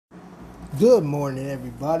Good morning,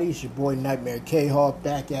 everybody. It's your boy Nightmare K-Hawk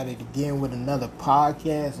back at it again with another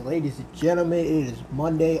podcast. Ladies and gentlemen, it is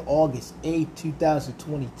Monday, August 8th,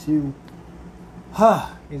 2022.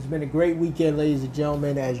 It's been a great weekend, ladies and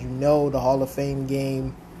gentlemen. As you know, the Hall of Fame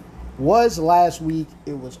game was last week.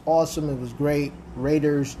 It was awesome. It was great.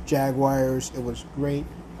 Raiders, Jaguars. It was great.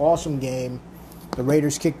 Awesome game. The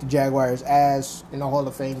Raiders kicked the Jaguars' ass in the Hall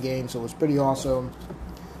of Fame game, so it was pretty awesome.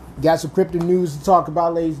 Got some crypto news to talk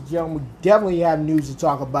about, ladies and gentlemen. We definitely have news to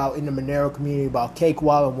talk about in the Monero community about Cake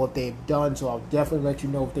Wallet and what they've done. So I'll definitely let you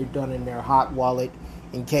know what they've done in their hot wallet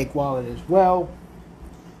and Cake Wallet as well.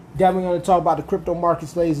 Definitely going to talk about the crypto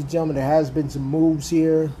markets, ladies and gentlemen. There has been some moves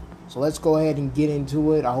here. So let's go ahead and get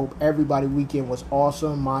into it. I hope everybody's weekend was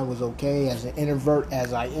awesome. Mine was okay. As an introvert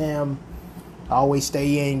as I am, I always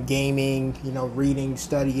stay in gaming, reading,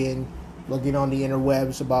 studying, looking on the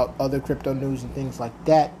interwebs about other crypto news and things like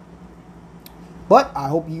that. But I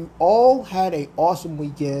hope you all had an awesome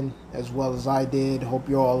weekend as well as I did. Hope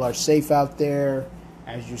you all are safe out there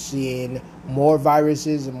as you're seeing more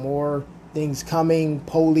viruses and more things coming.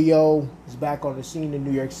 Polio is back on the scene in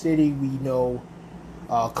New York City. We know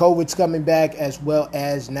COVID's coming back, as well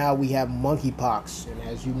as now we have monkeypox. And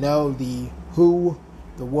as you know, the WHO,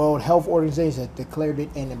 the World Health Organization, has declared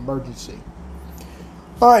it an emergency.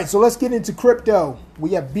 All right, so let's get into crypto.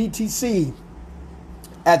 We have BTC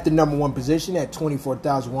at the number one position at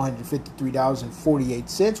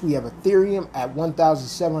 $24,153.48. We have Ethereum at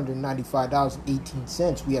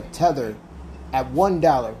 $1,795.18. We have Tether at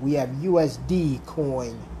 $1. We have USD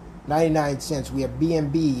coin 99 cents. We have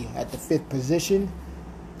BNB at the fifth position,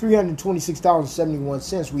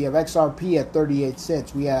 $326.71. We have XRP at 38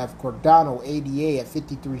 cents. We have Cardano ADA at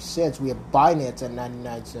 53 cents. We have Binance at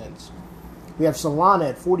 99 cents. We have Solana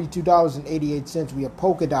at $42.88. We have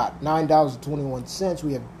Polkadot, $9.21.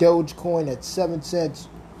 We have Dogecoin at 7 cents.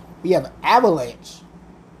 We have Avalanche,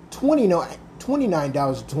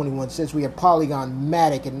 $29.21. We have Polygon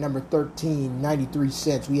Matic at number 13, 93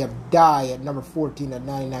 cents. We have DAI at number 14 at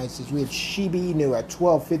 99 cents. We have Shiba Inu at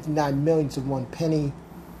 12.59 millionths of 1 penny.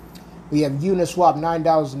 We have Uniswap,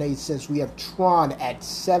 $9.08. We have Tron at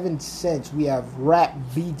 7 cents. We have Wrap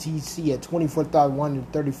BTC at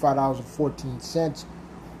 $24,135.14.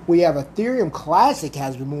 We have Ethereum Classic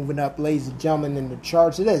has been moving up, ladies and gentlemen, in the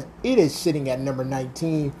charts. It is sitting at number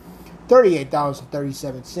 19,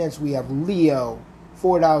 $38.37. We have Leo,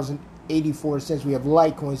 $4.84. We have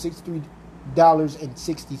Litecoin,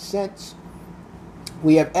 $63.60.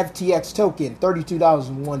 We have FTX token,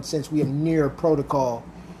 $32.01. We have Near Protocol,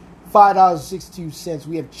 $5.62.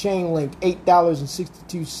 We have Chainlink,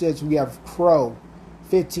 $8.62. We have Crow,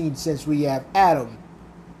 15 cents. We have Atom,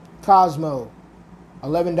 Cosmo,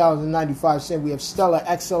 $11.95. We have Stellar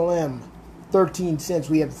XLM, 13 cents.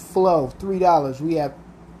 We have Flow, $3. We have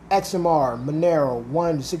XMR, Monero,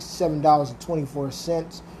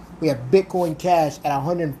 $167.24. We have Bitcoin Cash at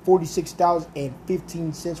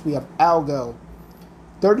 $146.15. We have Algo,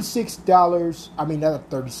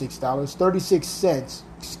 $36 cents.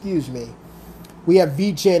 We have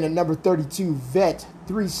VChain at number 32, VET,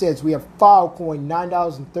 3 cents. We have Filecoin,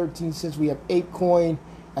 $9.13. We have ApeCoin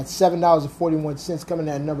at $7.41, coming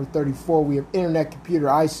at number 34. We have Internet Computer,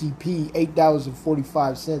 ICP,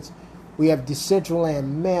 $8.45. We have Decentraland,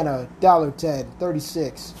 Mana, $1.10,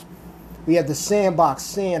 36. We have the Sandbox,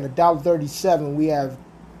 Sand, $1.37. We have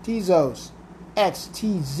Tezos,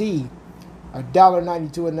 XTZ,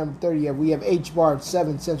 $1.92 at number 30. We have HBAR,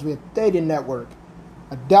 7 cents. We have Theta Network,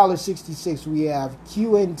 $1.66. We have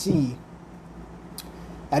QNT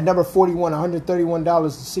at number 41,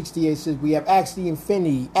 $131.68. We have Axie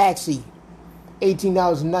Infinity, Axie,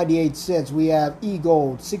 $18.98. We have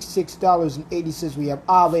eGold, $66.80. We have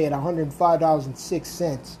Aave at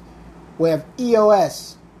 $105.06. We have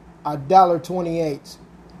EOS, $1.28.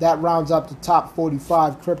 That rounds up the top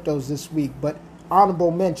 45 cryptos this week. But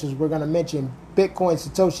honorable mentions, we're going to mention Bitcoin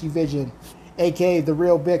Satoshi Vision, aka the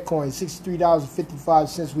real Bitcoin,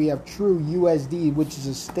 $63.55. We have True USD, which is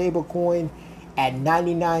a stable coin, at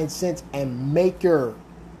 99 cents. And Maker,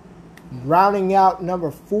 rounding out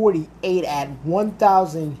number 48 at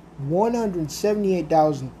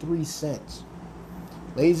 $1,178.03.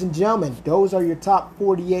 Ladies and gentlemen, those are your top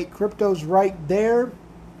 48 cryptos right there.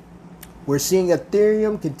 We're seeing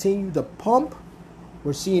Ethereum continue to pump.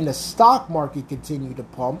 We're seeing the stock market continue to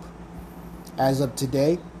pump as of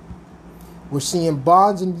today. We're seeing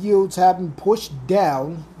bonds and yields have been pushed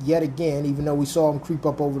down yet again, even though we saw them creep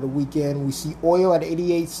up over the weekend. We see oil at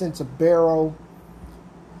 88 cents a barrel.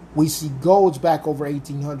 We see gold's back over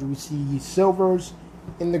 1,800. We see silvers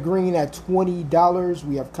in the green at $20.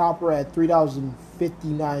 We have copper at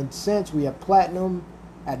 $3.59. We have platinum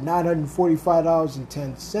at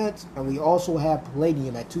 $945.10. And we also have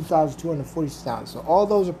palladium at $2,246. So all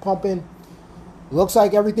those are pumping. Looks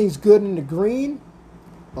like everything's good in the green.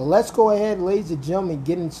 But let's go ahead, ladies and gentlemen,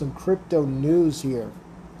 get in some crypto news here.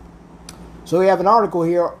 So we have an article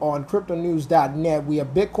here on cryptonews.net. We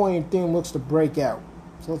have Bitcoin and Ethereum looks to break out.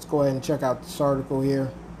 So let's go ahead and check out this article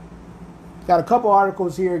here. Got a couple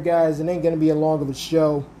articles here, guys. It ain't going to be a long of a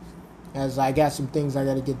show, as I got some things I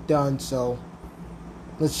got to get done. So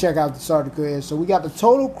let's check out this article here. So we got the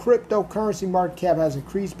total cryptocurrency market cap has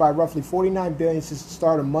increased by roughly $49 billion since the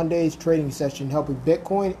start of Monday's trading session, helping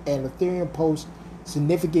Bitcoin and Ethereum post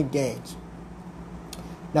significant gains.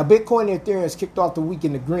 Now, Bitcoin and Ethereum has kicked off the week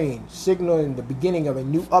in the green, signaling the beginning of a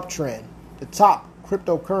new uptrend. The top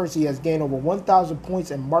cryptocurrency has gained over 1,000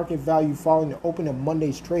 points in market value following the opening of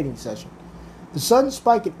Monday's trading session. The sudden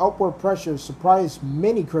spike in upward pressure surprised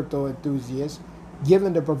many crypto enthusiasts,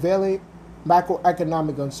 given the prevailing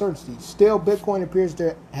macroeconomic uncertainty. Still, Bitcoin appears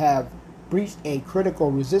to have breached a critical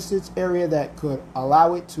resistance area that could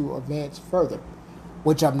allow it to advance further,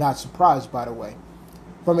 which I'm not surprised, by the way.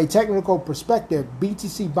 From a technical perspective,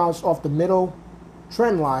 BTC bounced off the middle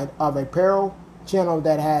trend line of a parallel channel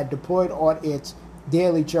that had deployed on its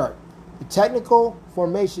daily chart. The technical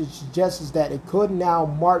formation suggests that it could now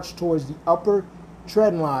march towards the upper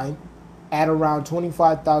trend line at around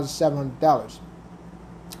 $25,700.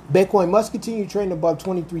 Bitcoin must continue trading above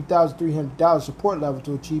 $23,300 support level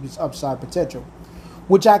to achieve its upside potential,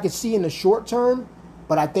 which I can see in the short term,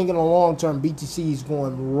 but I think in the long term, BTC is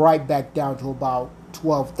going right back down to about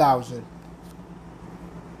 12,000.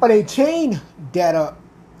 On a chain data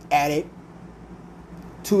added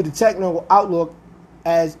to the technical outlook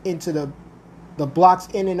as into the blocks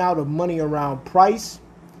in and out of money around price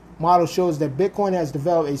model shows that Bitcoin has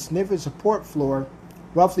developed a significant support floor.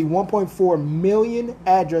 Roughly 1.4 million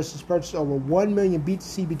addresses purchased over 1 million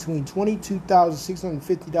BTC between $22,650 and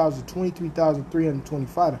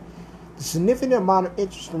 $23,325. The significant amount of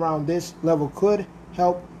interest around this level could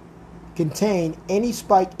help contain any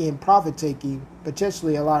spike in profit taking,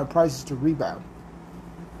 potentially allowing prices to rebound.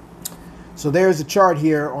 So there's a chart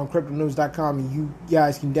here on cryptonews.com, and you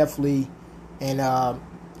guys can definitely, and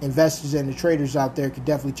investors and the traders out there can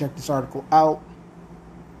definitely check this article out.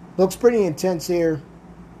 Looks pretty intense here.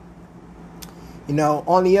 You know,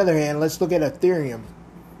 on the other hand, let's look at Ethereum.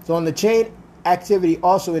 So on the chain, activity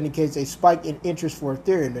also indicates a spike in interest for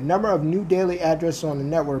Ethereum. The number of new daily addresses on the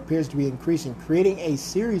network appears to be increasing, creating a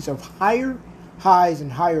series of higher highs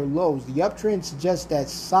and higher lows. The uptrend suggests that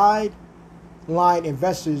sideline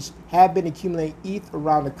investors have been accumulating ETH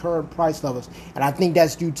around the current price levels. And I think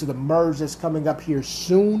that's due to the merge that's coming up here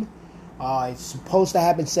soon. It's supposed to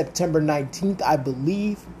happen September 19th, I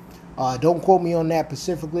believe. Don't quote me on that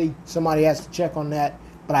specifically. Somebody has to check on that.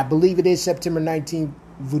 But I believe it is September 19th.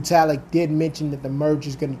 Vitalik did mention that the merge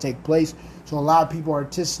is going to take place. So a lot of people are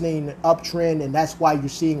anticipating an uptrend, and that's why you're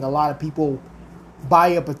seeing a lot of people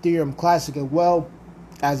buy up Ethereum Classic as well,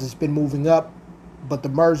 as it's been moving up. But the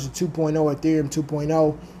merge to 2.0, Ethereum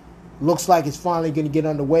 2.0, looks like it's finally going to get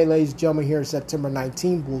underway, ladies and gentlemen, here on September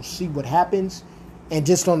 19th. We'll see what happens. And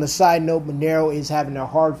just on the side note, Monero is having a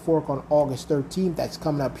hard fork on August 13th. That's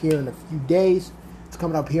coming up here in a few days. It's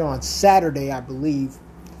coming up here on Saturday, I believe.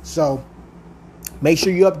 So make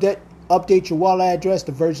sure you update your wallet address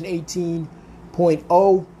to version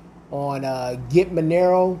 18.0 on Get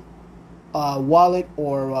Monero wallet,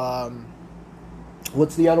 or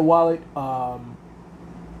what's the other wallet?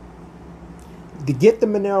 To get the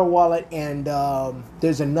Monero wallet, and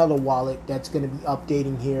there's another wallet that's going to be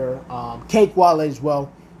updating here, Cake Wallet as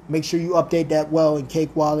well. Make sure you update that well in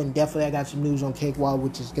Cake Wallet, and definitely I got some news on Cake Wallet,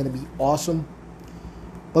 which is going to be awesome.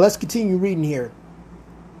 But let's continue reading here.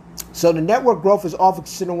 So the network growth is often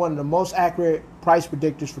considered one of the most accurate price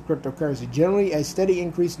predictors for cryptocurrency. Generally, a steady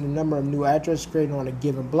increase in the number of new addresses created on a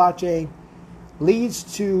given blockchain leads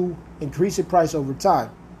to increasing price over time.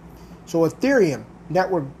 So Ethereum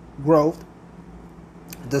network growth,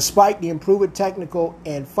 despite the improved technical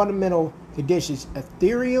and fundamental conditions,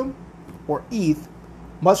 Ethereum or ETH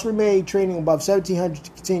must remain trading above 1,700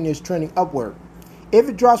 to continue its trending upward. If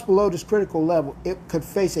it drops below this critical level, it could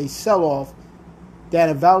face a sell-off that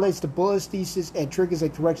invalidates the bullish thesis and triggers a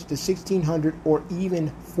correction to 1,600 or even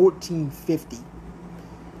 1,450.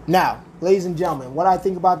 Now, ladies and gentlemen, what I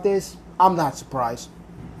think about this, I'm not surprised.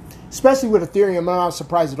 Especially with Ethereum, I'm not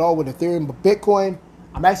surprised at all with Ethereum, but Bitcoin,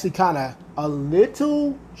 I'm actually kind of a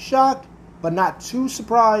little shocked, but not too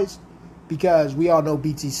surprised, because we all know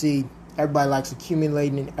BTC. Everybody likes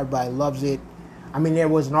accumulating it. Everybody loves it. I mean, there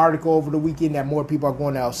was an article over the weekend that more people are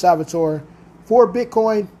going to El Salvador for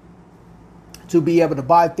Bitcoin to be able to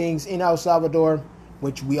buy things in El Salvador.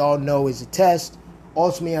 which we all know is a test.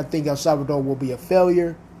 Ultimately, I think El Salvador will be a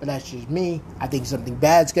failure, but that's just me. I think something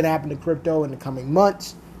bad's going to happen to crypto in the coming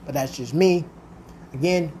months, but that's just me.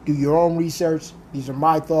 Again, do your own research. These are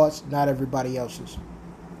my thoughts, not everybody else's.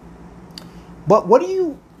 But what do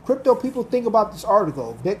you crypto people think about this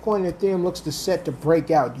article? Bitcoin and Ethereum looks set to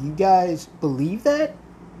break out. Do you guys believe that?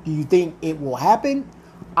 Do you think it will happen?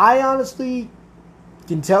 I honestly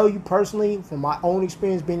can tell you personally, from my own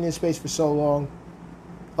experience being in this space for so long,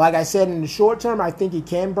 like I said, in the short term, I think it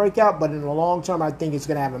can break out, but in the long term, I think it's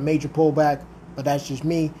going to have a major pullback, but that's just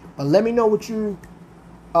me. But let me know what you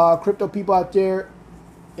crypto people out there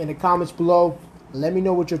in the comments below. Let me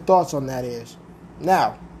know what your thoughts on that is.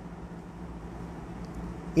 Now,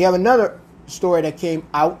 we have another story that came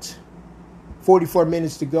out 44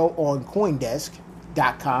 minutes ago on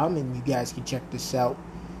CoinDesk.com, and you guys can check this out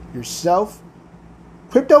yourself.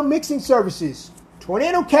 Crypto mixing services,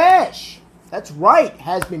 Tornado Cash, that's right,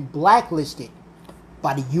 has been blacklisted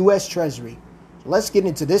by the U.S. Treasury. So let's get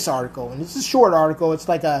into this article, and it's a short article. It's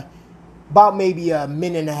like about maybe a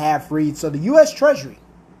minute and a half read. So the U.S. Treasury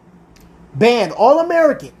banned all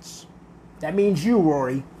Americans, that means you,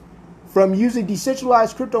 Rory, from using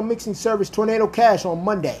decentralized crypto mixing service Tornado Cash on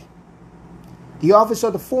Monday. The Office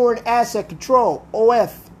of the Foreign Asset Control,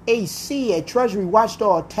 OFAC, a Treasury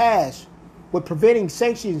watchdog tasked with preventing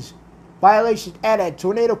sanctions violations at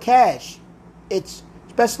Tornado Cash, its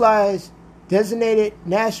specialized designated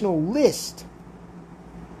national list,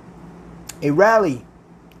 a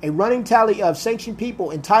running tally of sanctioned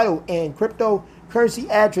people entitled and cryptocurrency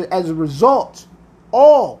address. As a result,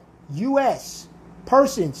 all U.S.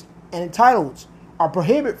 persons and entitlements are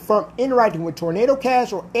prohibited from interacting with Tornado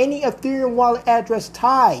Cash or any Ethereum wallet address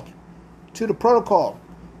tied to the protocol.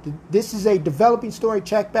 This is a developing story.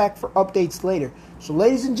 Check back for updates later. So,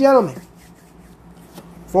 ladies and gentlemen,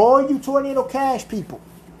 for all you Tornado Cash people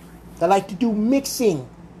that like to do mixing,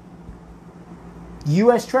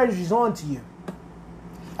 U.S. Treasury is on to you.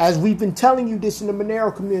 As we've been telling you this in the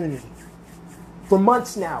Monero community for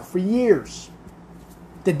months now, for years,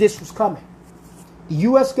 that this was coming. The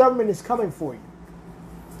U.S. government is coming for you.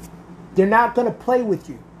 They're not going to play with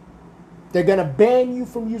you. They're going to ban you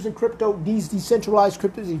from using crypto, these decentralized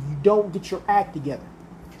cryptos, if you don't get your act together.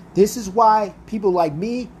 This is why people like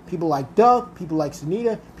me, people like Doug, people like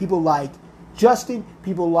Sunita, people like Justin,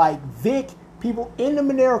 people like Vic, people in the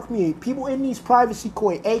Monero community, people in these privacy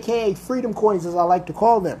coins, aka freedom coins as I like to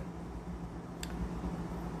call them.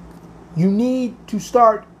 You need to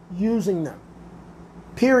start using them.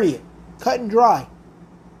 Period. Cut and dry.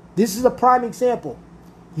 This is a prime example.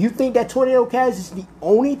 You think that Tornado Cash is the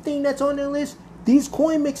only thing that's on their list? These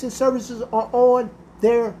coin mixing services are on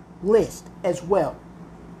their list as well.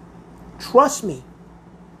 Trust me.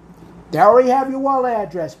 They already have your wallet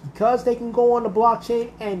address because they can go on the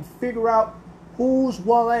blockchain and figure out whose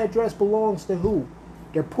wallet address belongs to who.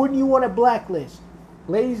 They're putting you on a blacklist.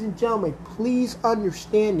 Ladies and gentlemen, please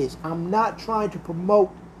understand this. I'm not trying to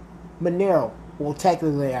promote Monero. Well,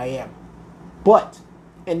 technically I am. But,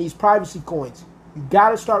 and these privacy coins, you got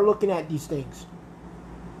to start looking at these things.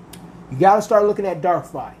 You got to start looking at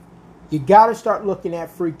DarkFi. You got to start looking at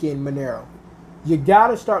freaking Monero. You got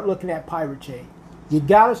to start looking at Pirate Chain. You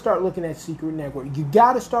got to start looking at Secret Network. You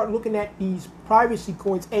got to start looking at these privacy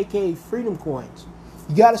coins, aka freedom coins.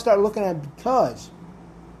 You got to start looking at them because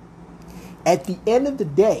at the end of the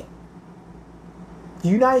day, the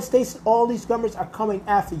United States and all these governments are coming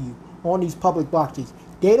after you on these public blockchains.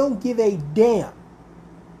 They don't give a damn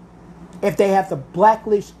if they have to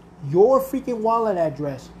blacklist your freaking wallet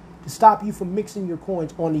address to stop you from mixing your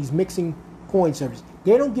coins on these mixing coin services.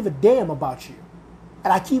 They don't give a damn about you.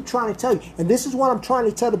 And I keep trying to tell you, and this is what I'm trying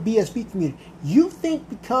to tell the BSB community. You think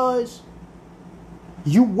because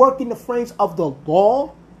you work in the frames of the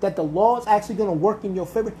law, that the law is actually going to work in your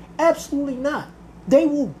favor? Absolutely not. They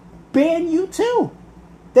will ban you too.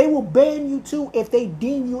 They will ban you too if they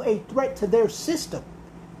deem you a threat to their system.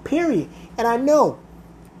 Period. And I know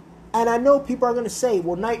people are going to say,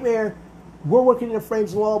 well, Nightmare, we're working in the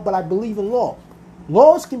frames of law, but I believe in law.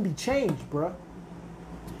 Laws can be changed, bruh.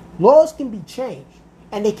 Laws can be changed.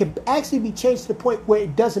 And they can actually be changed to the point where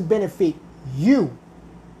it doesn't benefit you.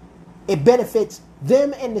 It benefits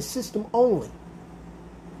them and the system only.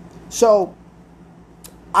 So,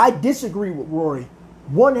 I disagree with Rory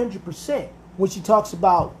 100% when she talks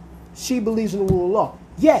about she believes in the rule of law.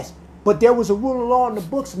 Yes, but there was a rule of law in the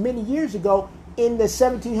books many years ago in the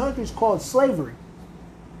 1700s called slavery.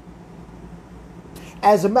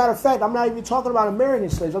 As a matter of fact, I'm not even talking about American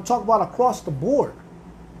slaves. I'm talking about across the board,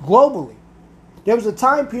 globally. There was a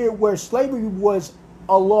time period where slavery was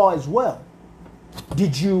a law as well.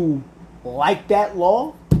 Did you like that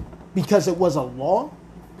law because it was a law?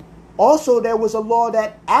 Also, there was a law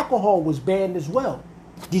that alcohol was banned as well.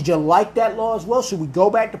 Did you like that law as well? Should we go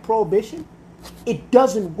back to prohibition? It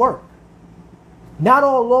doesn't work. Not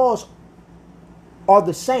all laws are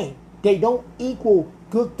the same. They don't equal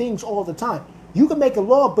good things all the time. You can make a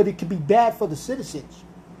law, but it can be bad for the citizens.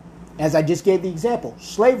 As I just gave the example,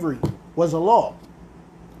 slavery was a law.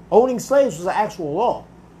 Owning slaves was an actual law.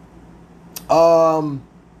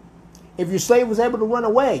 If your slave was able to run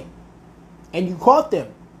away and you caught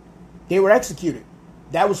them, they were executed.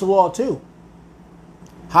 That was the law too.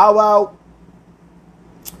 How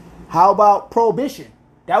about prohibition?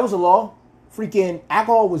 That was a law. Freaking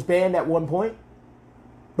alcohol was banned at one point.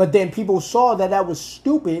 But then people saw that that was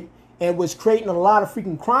stupid and was creating a lot of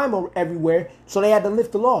freaking crime everywhere, so they had to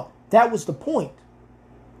lift the law. That was the point.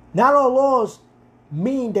 Not all laws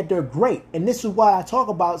mean that they're great. And this is why I talk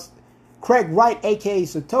about Craig Wright, a.k.a.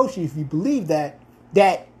 Satoshi, if you believe that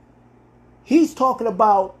he's talking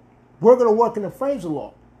about we're going to work in the frames of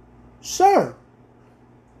law. Sir,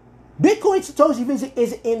 Bitcoin Satoshi visit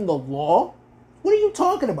is in the law. What are you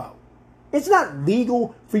talking about? It's not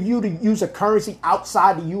legal for you to use a currency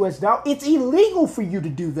outside the US dollar. It's illegal for you to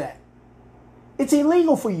do that. It's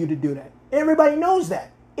illegal for you to do that. Everybody knows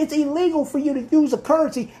that. It's illegal for you to use a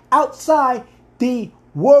currency outside the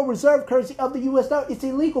world reserve currency of the US dollar. It's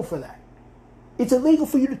illegal for that. It's illegal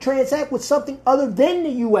for you to transact with something other than the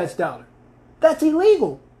US dollar. That's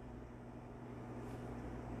illegal.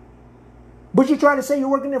 But you're trying to say you're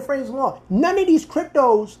working in the frames of law. None of these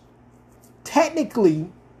cryptos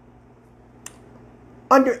technically,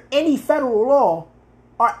 under any federal law,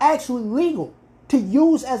 are actually legal to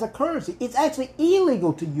use as a currency. It's actually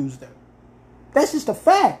illegal to use them. That's just a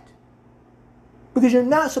fact. Because you're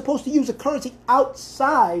not supposed to use a currency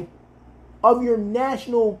outside of your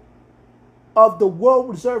national, of the world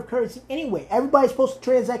reserve currency anyway. Everybody's supposed to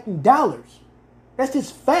transact in dollars. That's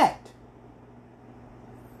just fact.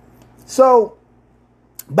 So,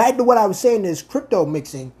 back to what I was saying, this crypto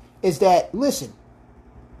mixing is that, listen,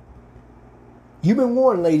 you've been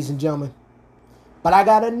warned, ladies and gentlemen, but I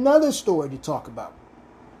got another story to talk about.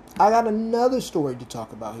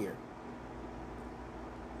 Here.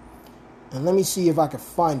 And let me see if I can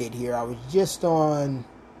find it here. I was just on...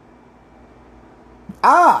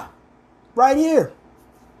 right here.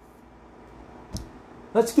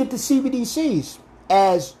 Let's get to CBDCs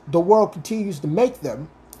as the world continues to make them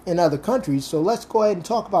in other countries. So let's go ahead and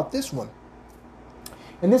talk about this one.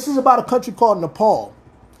 And this is about a country called Nepal.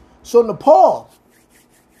 So Nepal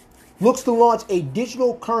looks to launch a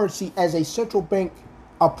digital currency as a central bank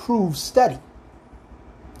approved study.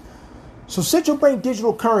 So central bank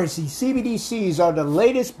digital currency, CBDCs, are the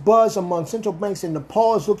latest buzz among central banks, and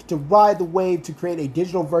Nepal is looking to ride the wave to create a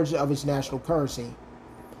digital version of its national currency.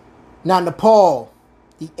 Now Nepal,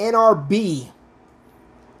 the NRB,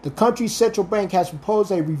 the country's central bank, has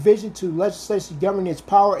proposed a revision to legislation governing its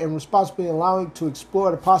power and responsibility, allowing it to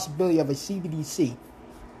explore the possibility of a CBDC.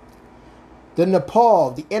 The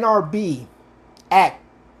Nepal, the NRB Act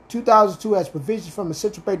 2002 has provisions from the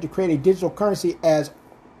central bank to create a digital currency as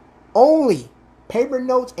only paper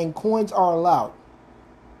notes and coins are allowed.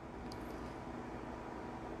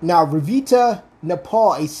 Now, Revita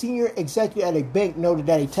Nepal, a senior executive at a bank, noted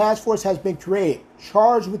that a task force has been created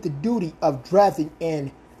charged with the duty of drafting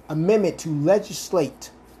an amendment to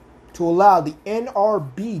legislate to allow the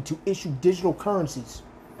NRB to issue digital currencies.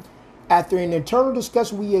 After an internal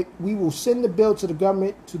discussion, we will send the bill to the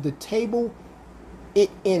government to the table it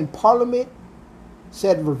in Parliament,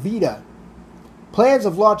 said Revita. Plans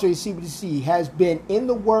of launching a CBDC has been in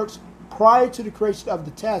the works prior to the creation of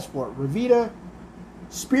the task force. Revita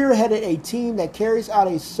spearheaded a team that carries out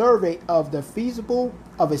a survey of the feasibility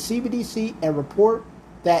of a CBDC and report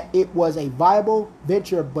that it was a viable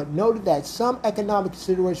venture, but noted that some economic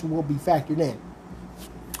consideration will be factored in.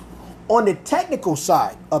 On the technical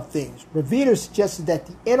side of things, Revita suggested that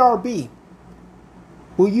the NRB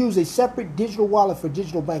will use a separate digital wallet for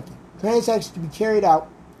digital banking transactions to be carried out,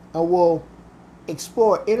 and will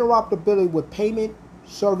explore interoperability with payment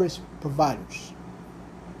service providers.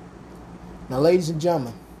 Now, ladies and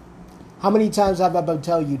gentlemen, how many times have I been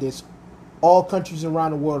telling you this? All countries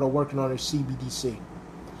around the world are working on a CBDC,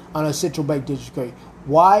 on a central bank digital currency.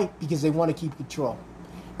 Why? Because they want to keep control.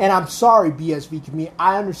 And I'm sorry, BSV community.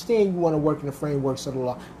 I understand you want to work in the frameworks of the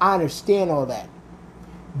law. I understand all that.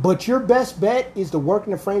 But your best bet is to work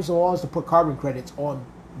in the frames of the laws to put carbon credits on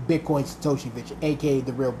Bitcoin Satoshi Vision, aka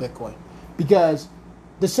the real Bitcoin. Because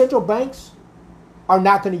the central banks are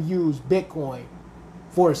not going to use Bitcoin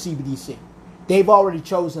for a CBDC. They've already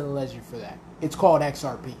chosen a ledger for that. It's called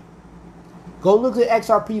XRP. Go look at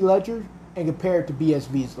XRP ledger and compare it to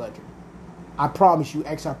BSV's ledger. I promise you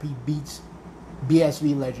XRP beats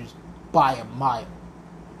BSV ledgers by a mile.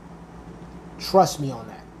 Trust me on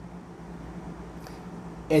that.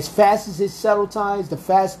 As fast as its settle times, the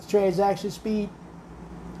fastest transaction speed,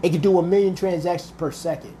 it can do 1 million transactions per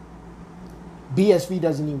second. BSV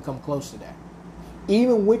doesn't even come close to that.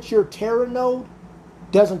 Even with your Terra node,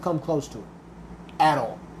 doesn't come close to it at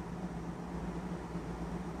all.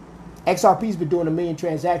 XRP's been doing 1 million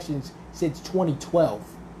transactions since 2012.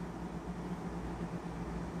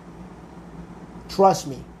 Trust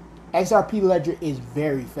me, XRP ledger is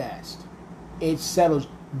very fast. It settles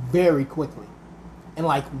very quickly. In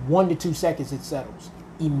like 1 to 2 seconds, it settles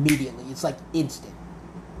immediately. It's like instant.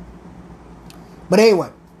 But anyway,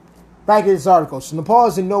 back to this article. So Nepal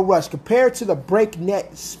is in no rush compared to the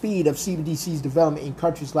breakneck speed of cbdc's development in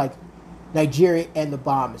countries like Nigeria and the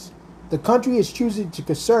Bahamas. The country is choosing to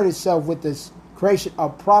concern itself with this creation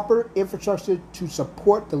of proper infrastructure to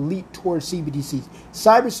support the leap towards CBDCs.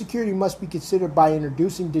 Cybersecurity must be considered by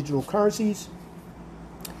introducing digital currencies.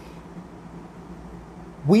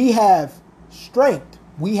 We have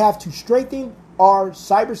to strengthen our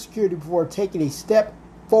cybersecurity before taking a step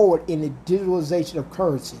forward in the digitalization of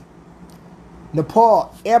currency.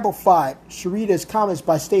 Nepal amplified Sharita's comments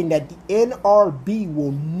by stating that the NRB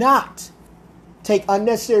will not take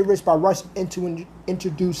unnecessary risks by rushing into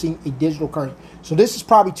introducing a digital currency. So this is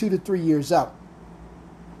probably 2 to 3 years out.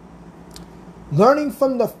 Learning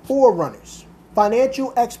from the forerunners,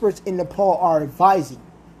 financial experts in Nepal are advising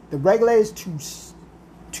the regulators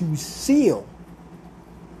to steal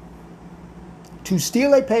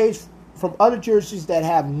a page from other jurisdictions that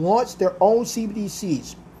have launched their own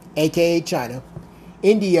CBDCs, aka China.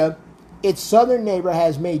 India, its southern neighbor,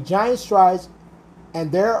 has made giant strides,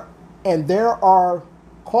 and there are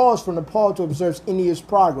calls for Nepal to observe India's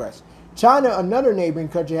progress. China, another neighboring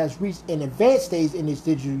country, has reached an advanced stage in its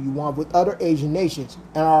digital yuan with other Asian nations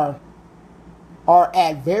and are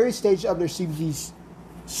at various stages of their CBDC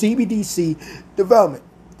development.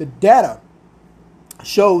 The data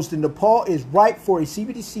shows that Nepal is ripe for a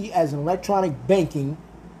CBDC as electronic banking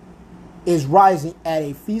is rising at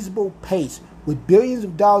a feasible pace, with billions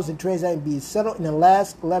of dollars in transactions being settled in the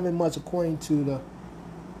last 11 months, according to the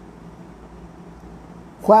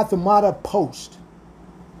Quathamata Post.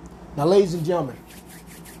 Now, ladies and gentlemen,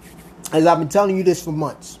 as I've been telling you this for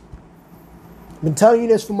months, been telling you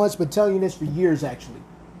this for years actually,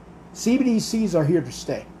 CBDCs are here to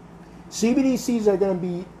stay. CBDCs are going to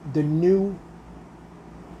be the new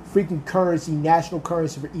freaking currency, national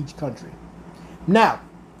currency for each country. Now,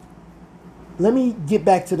 let me get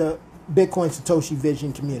back to the Bitcoin Satoshi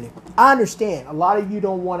Vision community. I understand a lot of you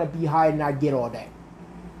don't want to be hiding. I get all that.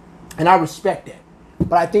 And I respect that.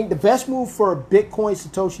 But I think the best move for Bitcoin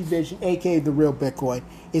Satoshi Vision, aka the real Bitcoin,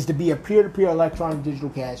 is to be a peer-to-peer electronic digital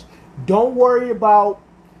cash. Do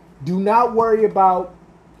not worry about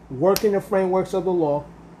working the frameworks of the law.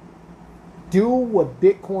 Do what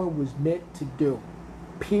Bitcoin was meant to do.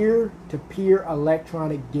 Peer-to-peer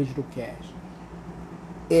electronic digital cash.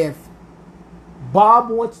 If Bob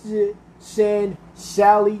wants to send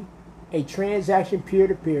Sally a transaction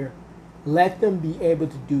peer-to-peer, let them be able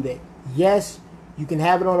to do that. Yes, you can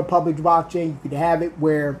have it on a public blockchain. You can have it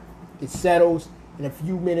where it settles in a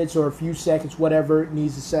few minutes or a few seconds, whatever it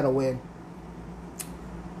needs to settle in.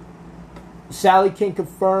 Sally can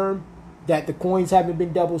confirm that the coins haven't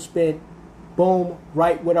been double spent. Boom,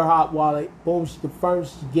 right with her hot wallet. Boom, she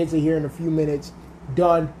confirms, she gets it here in a few minutes.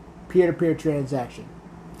 Done. Peer-to-peer transaction.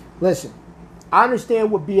 Listen, I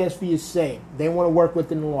understand what BSV is saying. They want to work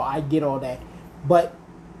within the law. I get all that. But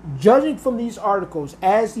judging from these articles,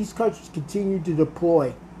 as these countries continue to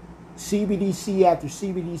deploy CBDC after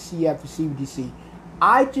CBDC after CBDC,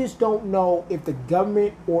 I just don't know if the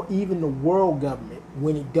government or even the world government,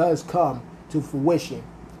 when it does come to fruition,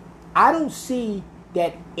 I don't see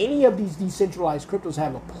that any of these decentralized cryptos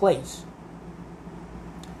have a place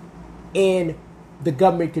in the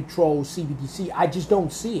government-controlled CBDC. I just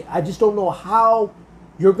don't see it. I just don't know how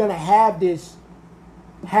you're going to have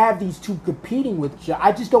these two competing with each other.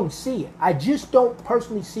 I just don't see it. I just don't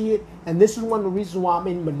personally see it. And this is one of the reasons why I'm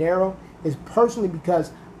in Monero, is personally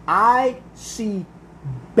because I see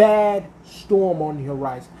bad storm on the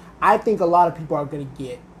horizon. I think a lot of people are going to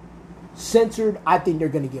get censored. I think they're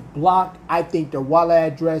going to get blocked. I think their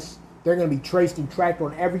wallet address, they're going to be traced and tracked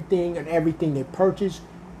on everything and everything they purchase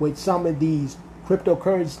with some of these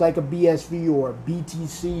cryptocurrencies like a BSV or a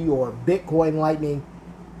BTC or Bitcoin Lightning.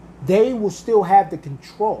 They will still have the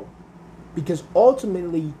control because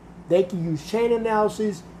ultimately they can use chain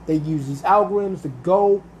analysis. They use these algorithms to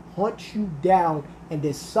go hunt you down and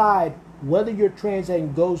decide whether your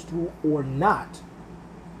transaction goes through or not.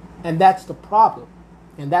 And that's the problem.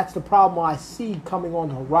 And that's the problem I see coming on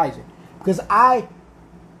the horizon. Because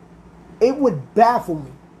it would baffle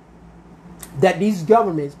me that these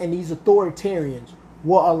governments and these authoritarians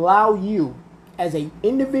will allow you as an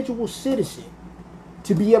individual citizen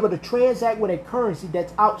to be able to transact with a currency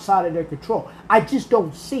that's outside of their control. I just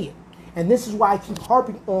don't see it. And this is why I keep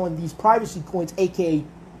harping on these privacy coins, aka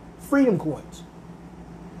freedom coins.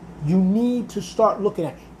 You need to start looking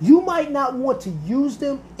at it. You might not want to use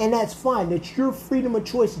them, and that's fine. That's your freedom of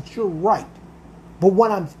choice. It's your right. But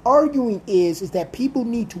what I'm arguing is that people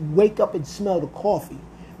need to wake up and smell the coffee.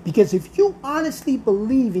 Because if you honestly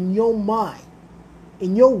believe in your mind,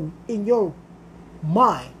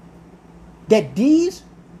 that these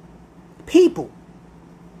people,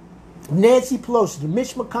 Nancy Pelosi, the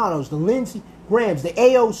Mitch McConnells, the Lindsey Grahams, the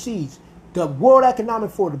AOCs, the World Economic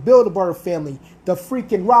Forum, the Bilderberg family, the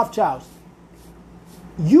freaking Rothschilds,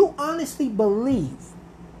 you honestly believe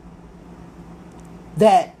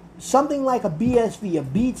that something like a BSV, a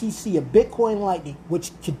BTC, a Bitcoin Lightning,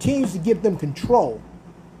 which continues to give them control,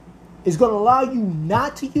 is going to allow you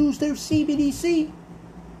not to use their CBDC?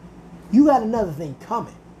 You got another thing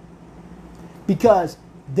coming. Because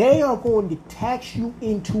they are going to tax you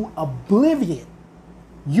into oblivion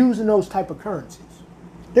using those type of currencies.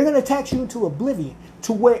 They're going to tax you into oblivion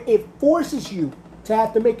to where it forces you to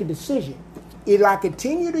have to make a decision. Either I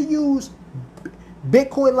continue to use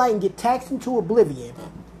Bitcoin Light and get taxed into oblivion,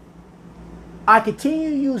 I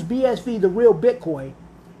continue to use BSV, the real Bitcoin,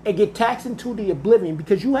 and get taxed into the oblivion.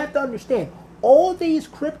 Because you have to understand, all these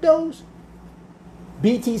cryptos,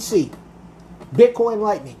 BTC, Bitcoin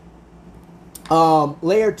Lightning,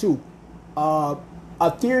 Layer 2,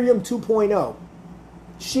 Ethereum 2.0,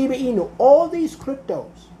 Shiba Inu, all these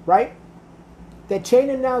cryptos, right, that chain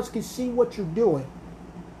analysis can see what you're doing.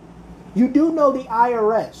 You do know the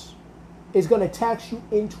IRS is going to tax you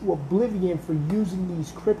into oblivion for using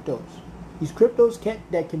these cryptos. These cryptos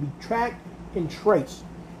that can be tracked and traced.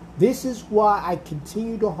 This is why I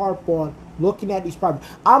continue to harp on looking at these problems.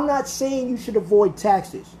 I'm not saying you should avoid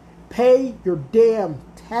taxes. Pay your damn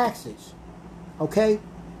taxes. Okay?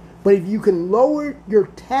 But if you can lower your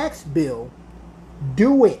tax bill,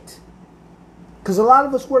 do it. Because a lot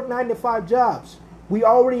of us work 9 to 5 jobs. We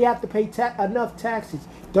already have to pay enough taxes.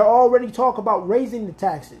 They're already talking about raising the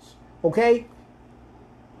taxes. Okay?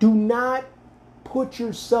 Do not put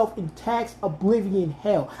yourself in tax oblivion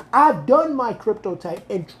hell. I've done my crypto tax,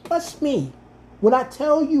 and trust me when I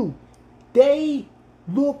tell you, they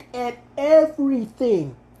look at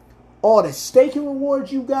everything. All the staking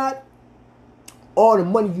rewards you got, all the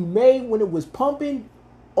money you made when it was pumping,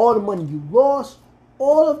 all the money you lost,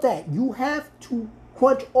 all of that. You have to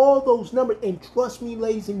crunch all those numbers. And trust me,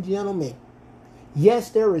 ladies and gentlemen, yes,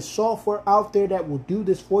 there is software out there that will do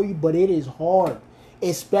this for you, but it is hard.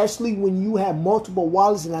 Especially when you have multiple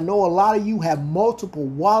wallets. And I know a lot of you have multiple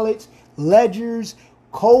wallets, ledgers,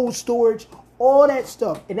 cold storage, all that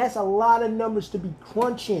stuff. And that's a lot of numbers to be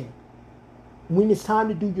crunching when it's time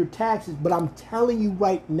to do your taxes. But I'm telling you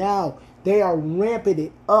right now, they are ramping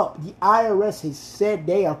it up. The IRS has said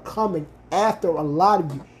they are coming after a lot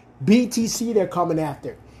of you. BTC they're coming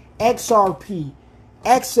after. XRP,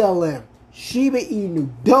 XLM, Shiba Inu,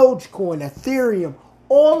 Dogecoin, Ethereum.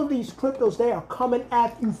 All of these cryptos, they are coming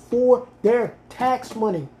after you for their tax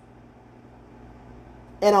money.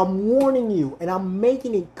 And I'm warning you, and I'm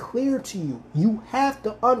making it clear to you. You have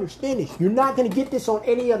to understand this. You're not going to get this on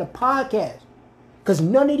any other podcast. Because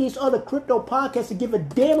none of these other crypto podcasts give a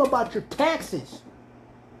damn about your taxes.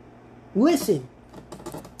 Listen,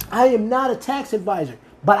 I am not a tax advisor,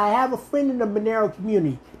 but I have a friend in the Monero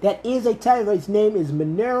community that is a tax advisor. His name is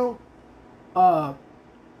Monero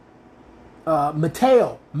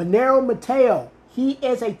Mateo. He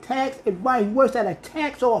is a tax advisor. He works at a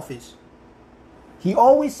tax office. He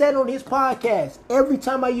always said on his podcast, every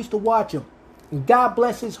time I used to watch him, and God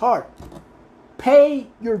bless his heart, pay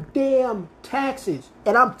your damn taxes.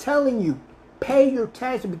 And I'm telling you, pay your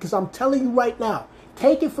taxes, because I'm telling you right now,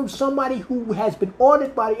 take it from somebody who has been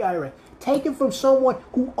audited by the IRS. Take it from someone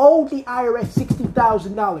who owed the IRS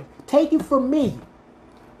 $60,000. Take it from me.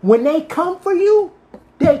 When they come for you,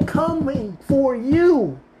 they coming for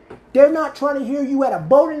you. They're not trying to hear you had a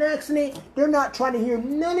boating accident. They're not trying to hear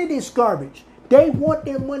none of this garbage. They want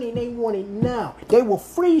their money and they want it now. They will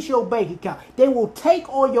freeze your bank account. They will take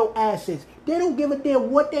all your assets. They don't give a damn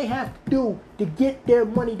what they have to do to get their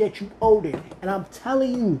money that you owe them. And I'm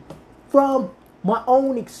telling you from my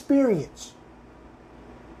own experience.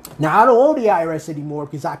 Now, I don't owe the IRS anymore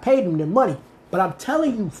because I paid them their money. But I'm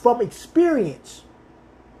telling you from experience,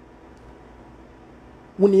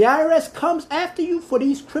 when the IRS comes after you for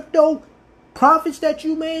these crypto profits that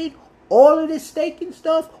you made, all of this staking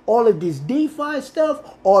stuff, all of this DeFi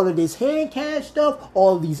stuff, all of this hand cash stuff,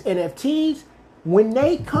 all of these NFTs, when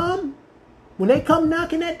they come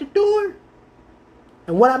knocking at the door,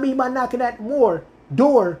 and what I mean by knocking at the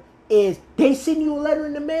door is they send you a letter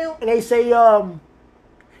in the mail and they say,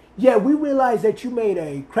 yeah, we realize that you made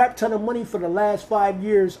a crap ton of money for the last 5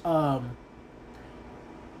 years.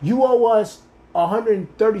 You owe us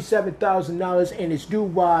 $137,000 and it's due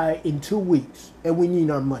in 2 weeks, and we need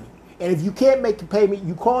our money. And if you can't make the payment,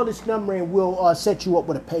 you call this number and we'll set you up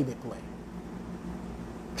with a payment plan.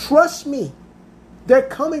 Trust me, they're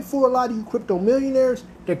coming for a lot of you crypto millionaires.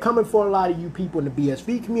 They're coming for a lot of you people in the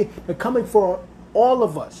BSV community. They're coming for all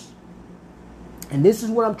of us. And this is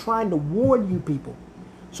what I'm trying to warn you people.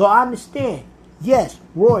 So I understand. Yes,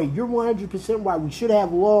 Roy, you're 100% right. We should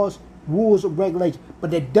have laws, rules, or regulations.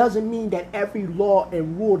 But that doesn't mean that every law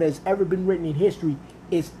and rule that's ever been written in history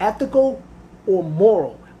is ethical or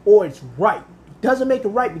moral or it's right. It doesn't make it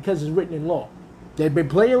right because it's written in law. There have been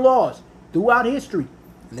plenty of laws throughout history.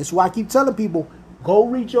 And that's why I keep telling people, go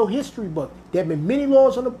read your history book. There have been many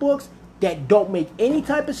laws on the books that don't make any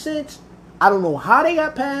type of sense. I don't know how they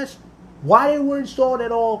got passed, why they were installed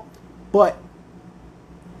at all, but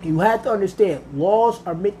you have to understand, laws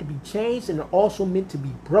are meant to be changed and they're also meant to be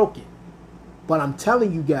broken. But I'm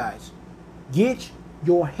telling you guys, get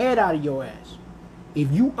your head out of your ass.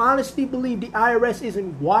 If you honestly believe the IRS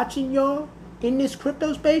isn't watching y'all in this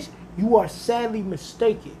crypto space, you are sadly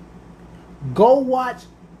mistaken. Go watch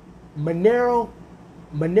Monero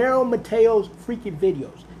Mateo's freaking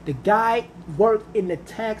videos. The guy worked in the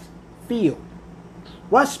tax field.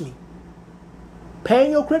 Trust me.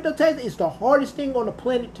 Paying your crypto tax is the hardest thing on the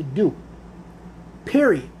planet to do.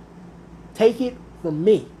 Period. Take it from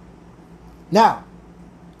me. Now,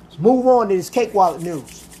 let's move on to this Cake Wallet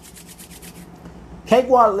news. Cake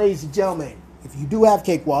Wallet, ladies and gentlemen, if you do have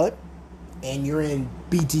Cake Wallet and you're in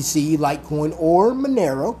BTC, Litecoin, or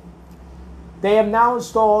Monero, they have now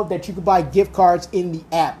installed that you can buy gift cards in the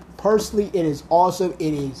app. Personally, it is awesome.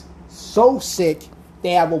 It is so sick.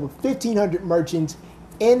 They have over 1,500 merchants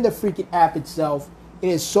in the freaking app itself. It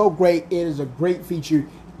is so great. It is a great feature. You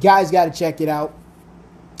guys got to check it out.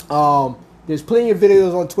 There's plenty of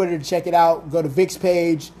videos on Twitter to check it out. Go to Vic's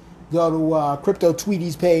page. Go to Crypto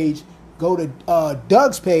Tweety's page. Go to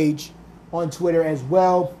Doug's page on Twitter as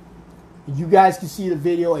well. You guys can see the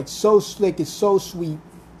video. It's so slick. It's so sweet.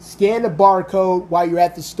 Scan the barcode while you're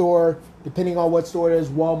at the store, depending on what store it is,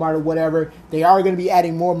 Walmart or whatever. They are going to be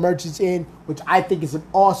adding more merchants in, which I think is an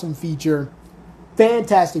awesome feature.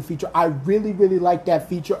 Fantastic feature. I really, really like that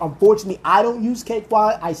feature. Unfortunately, I don't use Cake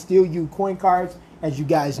Wallet. I still use coin cards. As you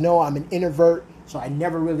guys know, I'm an introvert, so I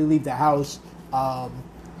never really leave the house.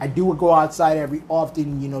 I do go outside every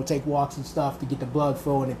often, take walks and stuff to get the blood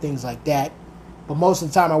flowing and things like that. But most of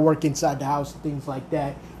the time I work inside the house and things like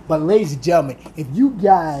that. But ladies and gentlemen, if you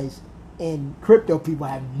guys and crypto people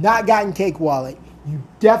have not gotten Cake Wallet, you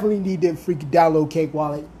definitely need to freaking download Cake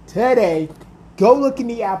Wallet today. Go look in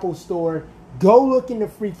the Apple Store. Go look in the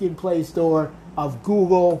freaking Play Store of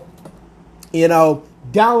Google.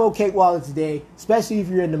 Download Cake Wallet today, especially if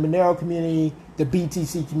you're in the Monero community, the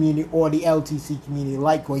BTC community, or the LTC community,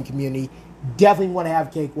 Litecoin community. Definitely want to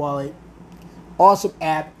have Cake Wallet. Awesome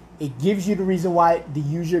app. It gives you the reason why to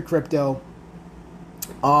use your crypto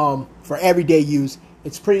for everyday use.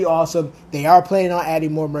 It's pretty awesome. They are planning on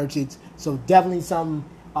adding more merchants, so definitely something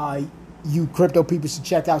you crypto people should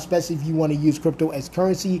check out, especially if you want to use crypto as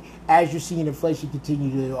currency. As you're seeing inflation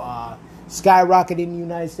continue to skyrocket in the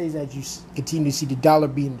United States, as you continue to see the dollar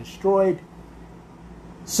being destroyed.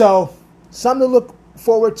 So, something to look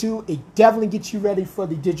forward to. It definitely gets you ready for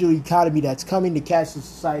the digital economy that's coming, the cashless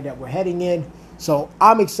society that we're heading in. So,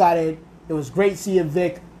 I'm excited. It was great seeing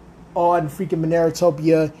Vic on freaking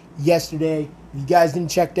Monerotopia yesterday. If you guys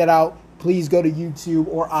didn't check that out, please go to YouTube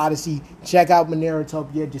or Odyssey. Check out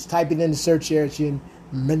Monerotopia. Just type it in the search engine,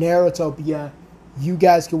 Monerotopia. You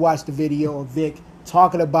guys can watch the video of Vic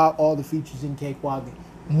talking about all the features in Cake Wallet.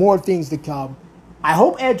 More things to come. I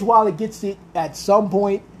hope Edge Wallet gets it at some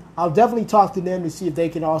point. I'll definitely talk to them to see if they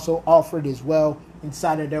can also offer it as well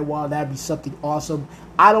inside of their wallet. That'd be something awesome.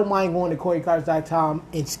 I don't mind going to coincards.com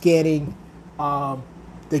and scanning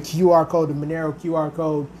the QR code, the Monero QR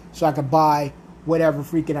code, so I can buy whatever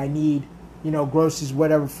freaking I need, groceries,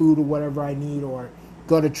 whatever food or whatever I need, or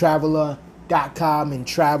go to traveler.com and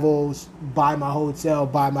travels, buy my hotel,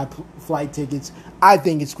 buy my flight tickets. I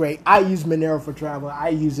think it's great. I use Monero for travel. I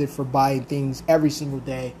use it for buying things every single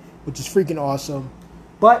day, which is freaking awesome.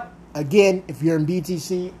 But again, if you're in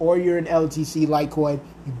BTC or you're in LTC, Litecoin,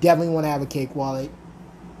 you definitely want to have a Cake Wallet.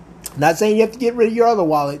 I'm not saying you have to get rid of your other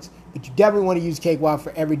wallets, but you definitely want to use Cake Wallet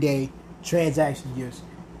for everyday transaction use.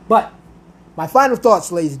 But my final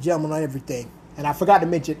thoughts, ladies and gentlemen, on everything, and I forgot to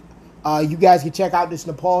mention, you guys can check out this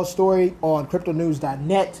Nepal story on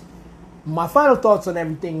cryptonews.net. My final thoughts on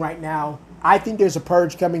everything right now, I think there's a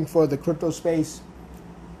purge coming for the crypto space.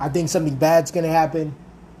 I think something bad's going to happen.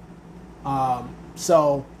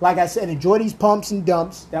 So, like I said, enjoy these pumps and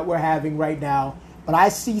dumps that we're having right now. But I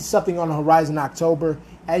see something on the horizon in October.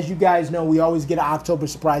 As you guys know, we always get an October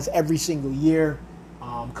surprise every single year.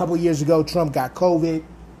 A couple of years ago, Trump got COVID.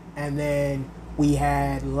 And then we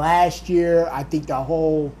had last year, I think the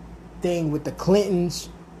whole thing with the Clintons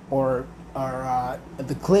or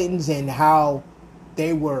the Clintons and how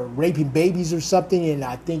they were raping babies or something. And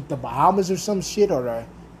I think the Bahamas or some shit, or the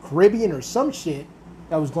Caribbean or some shit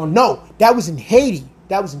that was going. No, that was in Haiti.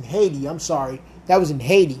 I'm sorry. That was in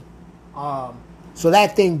Haiti. So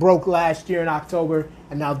that thing broke last year in October.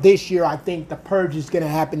 And now this year, I think the purge is going to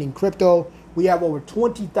happen in crypto. We have over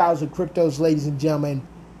 20,000 cryptos, ladies and gentlemen.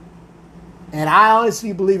 And I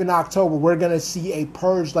honestly believe in October, we're going to see a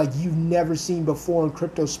purge like you've never seen before in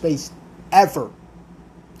crypto space ever.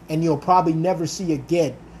 And you'll probably never see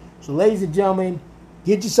again. So, ladies and gentlemen,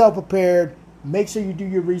 get yourself prepared. Make sure you do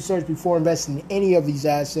your research before investing in any of these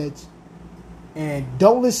assets. And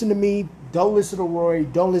don't listen to me. Don't listen to Roy.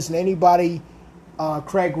 Don't listen to anybody.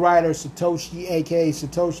 Craig Wright or Satoshi, a.k.a.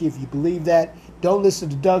 Satoshi, if you believe that. Don't listen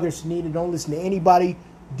to Doug or Sunita. Don't listen to anybody.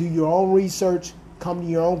 Do your own research. Come to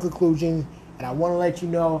your own conclusions. And I want to let you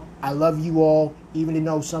know I love you all. Even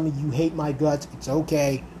though some of you hate my guts, it's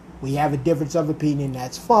okay. We have a difference of opinion.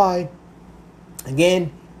 That's fine.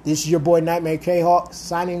 Again, this is your boy Nightmare K-Hawk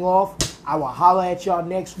signing off. I will holler at y'all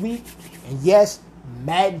next week. And yes,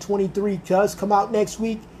 Madden 23 does come out next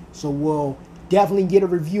week. So we'll definitely get a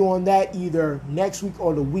review on that either next week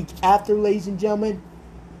or the week after, ladies and gentlemen.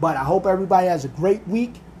 But I hope everybody has a great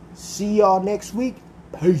week. See y'all next week.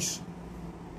 Peace.